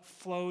love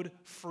flowed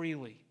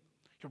freely.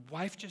 Your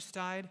wife just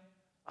died?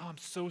 Oh, I'm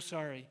so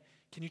sorry.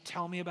 Can you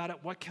tell me about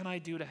it? What can I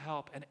do to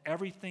help?" And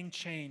everything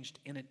changed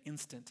in an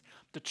instant.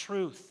 The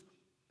truth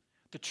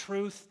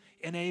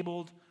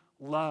enabled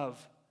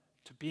love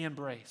to be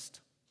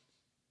embraced.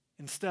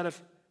 Instead of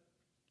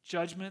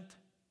judgment,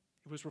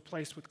 it was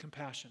replaced with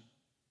compassion.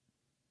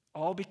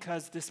 All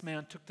because this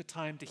man took the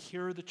time to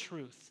hear the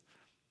truth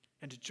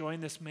and to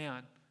join this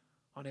man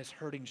on his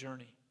hurting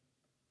journey.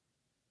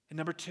 And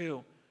number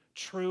 2,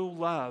 true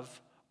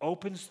love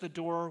opens the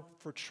door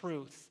for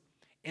truth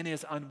and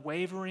is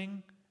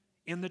unwavering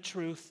in the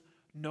truth,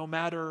 no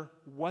matter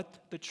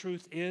what the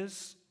truth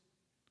is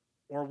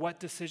or what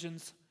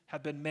decisions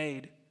have been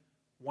made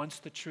once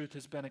the truth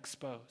has been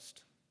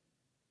exposed.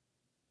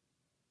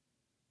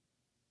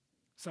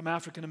 Some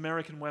African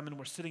American women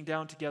were sitting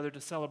down together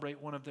to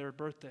celebrate one of their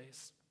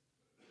birthdays.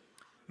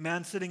 A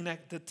man sitting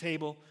at the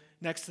table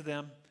next to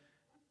them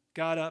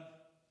got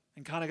up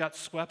and kind of got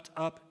swept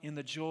up in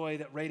the joy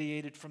that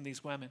radiated from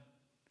these women.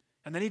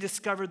 And then he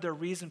discovered their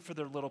reason for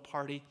their little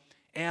party,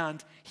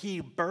 and he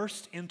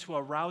burst into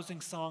a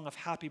rousing song of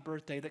happy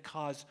birthday that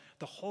caused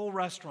the whole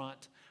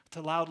restaurant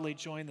to loudly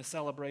join the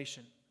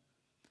celebration.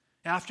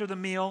 After the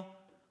meal,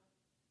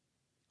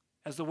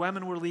 as the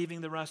women were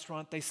leaving the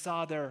restaurant, they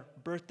saw their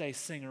birthday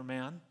singer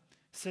man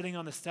sitting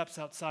on the steps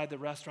outside the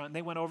restaurant. And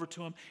they went over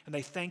to him and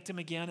they thanked him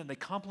again and they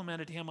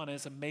complimented him on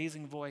his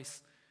amazing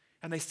voice.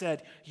 And they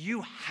said,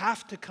 "You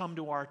have to come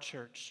to our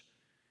church.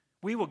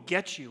 We will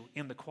get you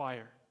in the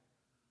choir."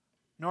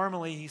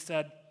 Normally, he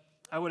said,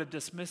 I would have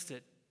dismissed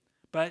it,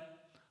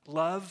 but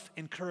love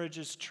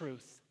encourages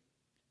truth.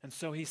 And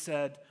so he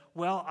said,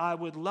 "Well, I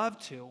would love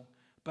to,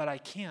 but I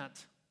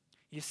can't.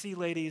 You see,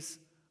 ladies,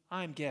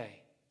 I'm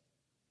gay."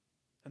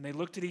 And they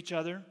looked at each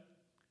other, and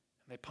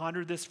they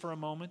pondered this for a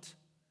moment,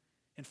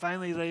 and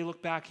finally they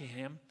looked back at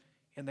him,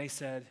 and they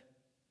said,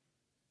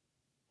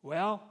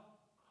 "Well,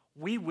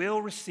 we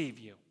will receive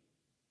you.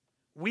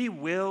 We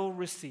will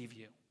receive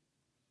you."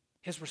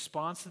 His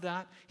response to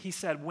that, he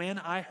said, "When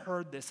I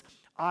heard this,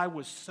 I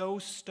was so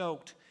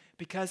stoked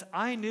because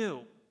I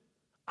knew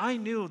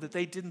that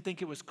they didn't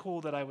think it was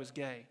cool that I was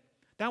gay.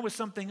 That was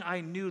something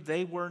I knew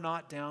they were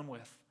not down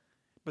with.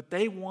 But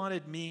they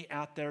wanted me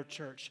at their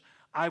church.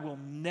 I will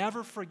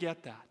never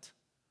forget that.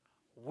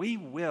 We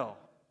will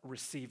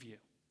receive you."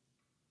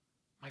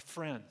 My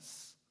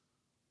friends,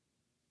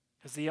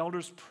 as the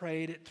elders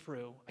prayed it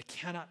through, I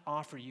cannot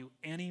offer you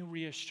any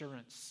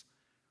reassurance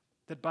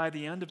that by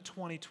the end of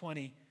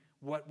 2020,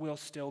 what will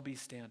still be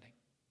standing.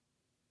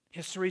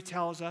 History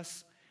tells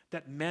us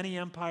that many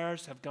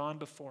empires have gone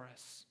before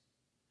us,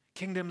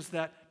 kingdoms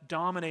that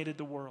dominated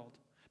the world,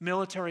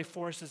 military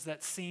forces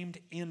that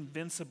seemed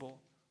invincible.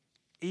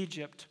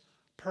 Egypt,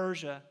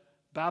 Persia,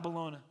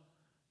 Babylon,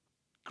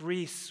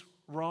 Greece,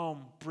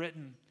 Rome,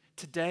 Britain.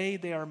 Today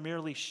they are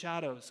merely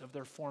shadows of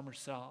their former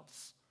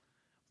selves.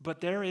 But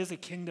there is a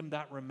kingdom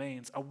that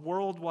remains, a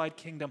worldwide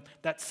kingdom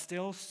that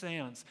still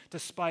stands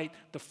despite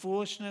the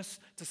foolishness,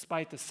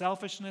 despite the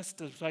selfishness,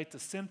 despite the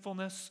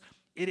sinfulness.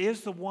 It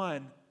is the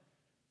one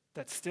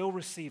that still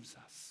receives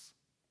us.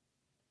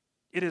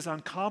 It is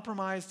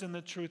uncompromised in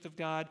the truth of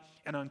God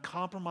and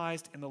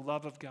uncompromised in the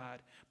love of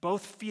God,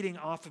 both feeding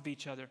off of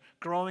each other,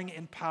 growing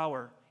in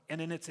power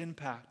and in its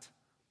impact.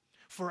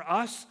 For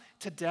us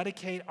to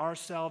dedicate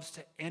ourselves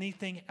to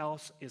anything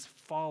else is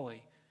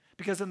folly.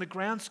 Because in the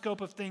grand scope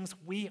of things,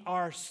 we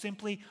are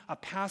simply a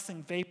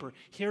passing vapor,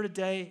 here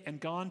today and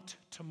gone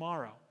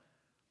tomorrow.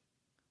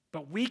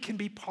 But we can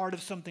be part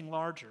of something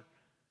larger,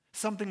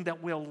 something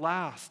that will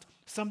last,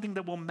 something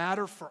that will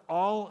matter for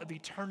all of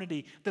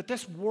eternity, that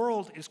this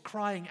world is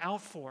crying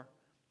out for.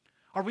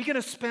 Are we going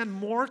to spend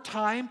more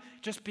time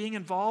just being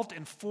involved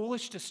in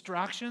foolish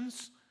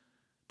distractions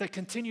that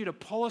continue to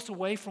pull us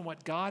away from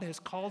what God has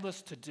called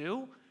us to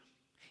do?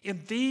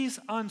 In these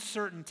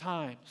uncertain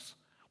times,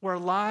 where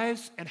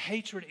lies and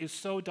hatred is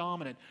so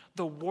dominant,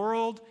 the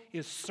world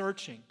is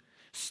searching,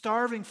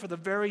 starving for the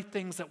very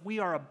things that we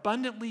are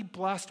abundantly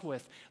blessed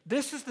with.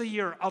 This is the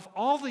year of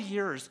all the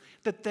years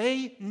that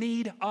they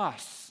need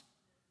us.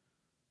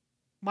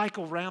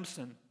 Michael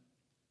Ramsden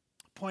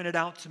pointed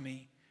out to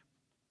me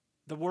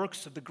the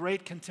works of the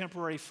great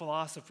contemporary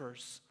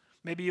philosophers.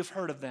 Maybe you've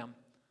heard of them,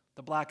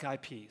 the Black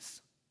Eyed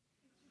Peas.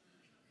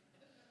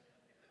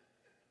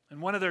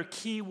 And one of their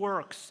key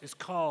works is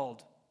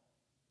called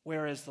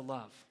 "Where is the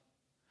Love?"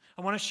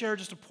 I want to share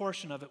just a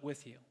portion of it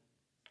with you.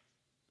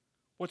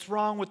 What's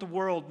wrong with the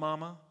world,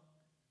 mama?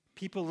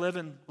 People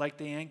living like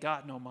they ain't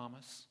got no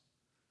mamas.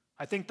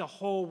 I think the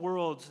whole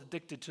world's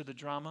addicted to the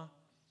drama,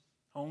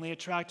 only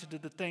attracted to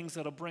the things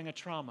that'll bring a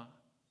trauma.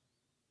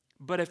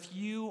 But if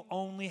you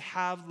only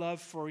have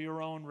love for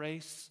your own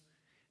race,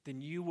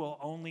 then you will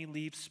only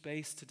leave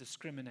space to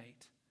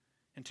discriminate.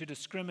 And to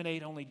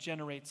discriminate only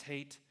generates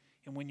hate.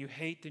 And when you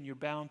hate, then you're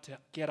bound to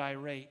get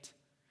irate.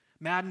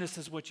 Madness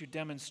is what you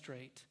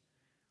demonstrate.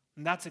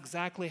 And that's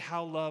exactly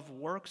how love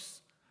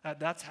works.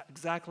 That's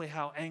exactly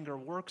how anger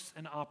works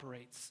and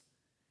operates.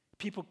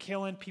 People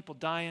killing, people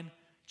dying,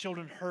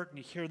 children hurt, and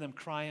you hear them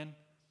crying.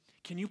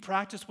 Can you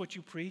practice what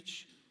you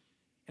preach?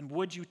 And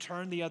would you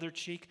turn the other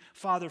cheek?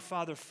 Father,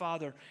 Father,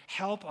 Father,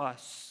 help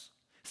us.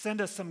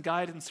 Send us some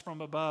guidance from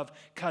above,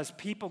 because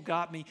people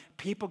got me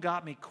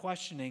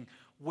questioning,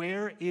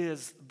 where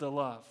is the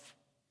love?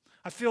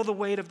 I feel the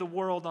weight of the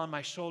world on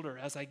my shoulder.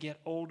 As I get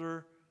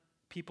older,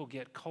 people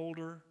get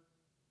colder.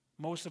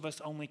 Most of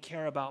us only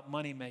care about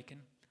money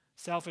making.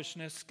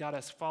 Selfishness got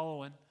us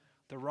following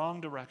the wrong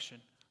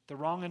direction. The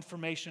wrong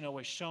information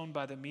always shown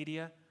by the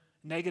media.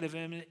 Negative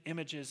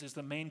images is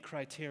the main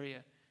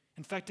criteria,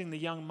 infecting the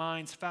young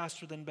minds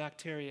faster than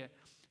bacteria.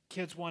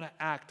 Kids want to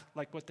act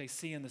like what they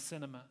see in the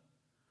cinema.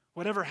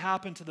 Whatever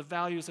happened to the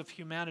values of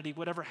humanity,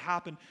 whatever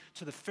happened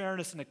to the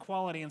fairness and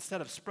equality, instead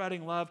of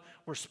spreading love,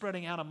 we're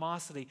spreading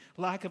animosity,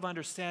 lack of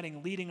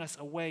understanding, leading us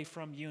away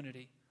from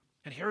unity.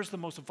 And here's the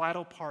most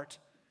vital part.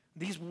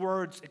 These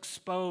words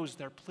expose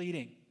their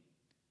pleading.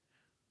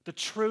 The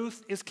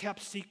truth is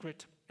kept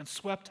secret and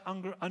swept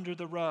under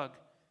the rug.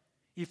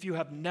 If you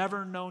have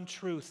never known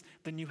truth,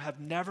 then you have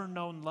never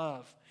known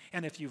love.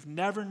 And if you've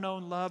never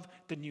known love,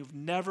 then you've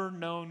never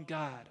known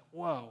God.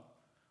 Whoa,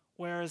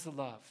 where is the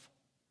love?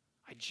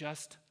 I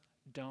just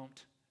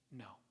don't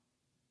know.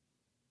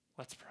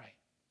 Let's pray.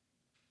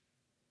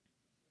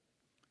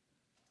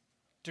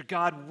 Dear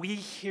God, we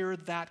hear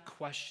that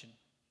question.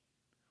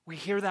 We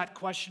hear that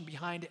question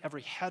behind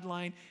every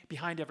headline,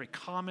 behind every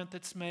comment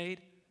that's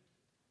made.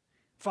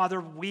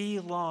 Father, we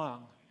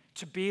long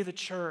to be the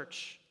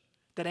church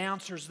that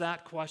answers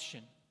that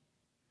question.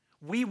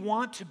 We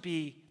want to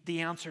be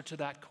the answer to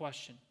that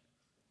question.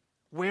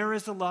 Where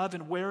is the love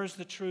and where is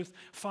the truth?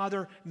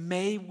 Father,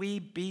 may we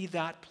be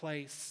that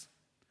place.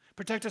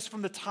 Protect us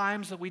from the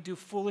times that we do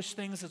foolish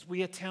things as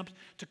we attempt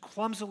to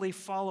clumsily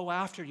follow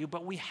after you,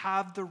 but we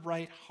have the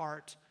right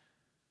heart.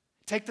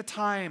 Take the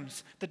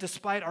times that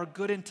despite our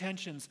good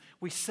intentions,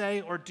 we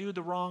say or do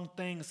the wrong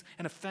things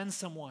and offend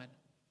someone,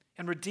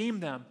 and redeem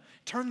them.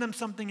 Turn them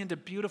something into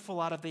beautiful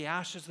out of the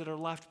ashes that are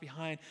left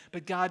behind.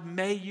 But God,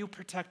 may you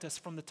protect us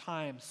from the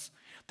times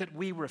that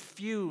we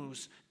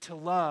refuse to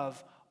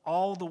love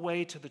all the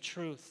way to the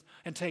truth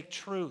and take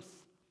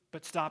truth,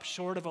 but stop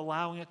short of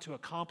allowing it to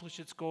accomplish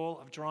its goal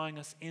of drawing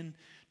us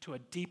into a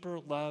deeper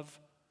love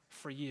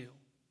for you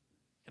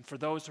and for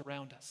those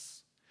around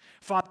us.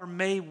 Father,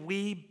 may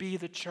we be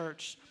the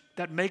church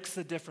that makes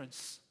the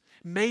difference.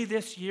 May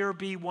this year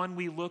be one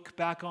we look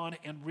back on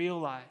and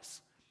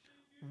realize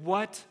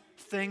what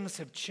things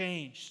have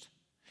changed.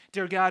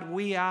 Dear God,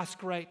 we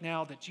ask right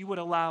now that you would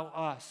allow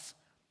us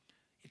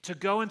to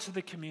go into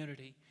the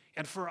community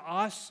and for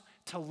us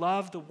to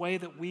love the way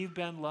that we've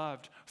been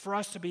loved, for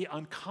us to be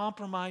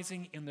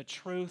uncompromising in the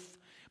truth,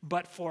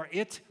 but for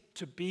it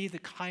to be the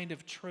kind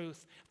of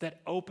truth that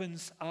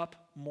opens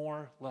up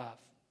more love.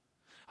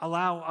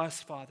 Allow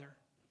us, Father,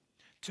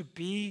 to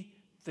be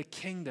the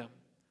kingdom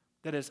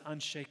that is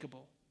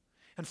unshakable.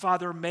 And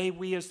Father, may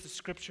we, as the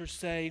scriptures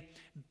say,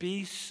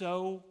 be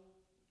so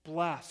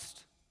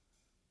blessed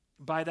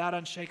by that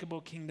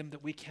unshakable kingdom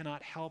that we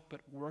cannot help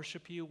but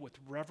worship you with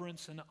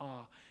reverence and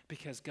awe,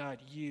 because God,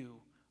 you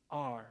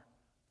are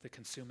the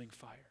consuming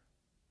fire.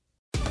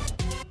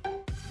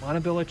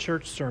 Montebello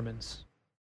Church Sermons.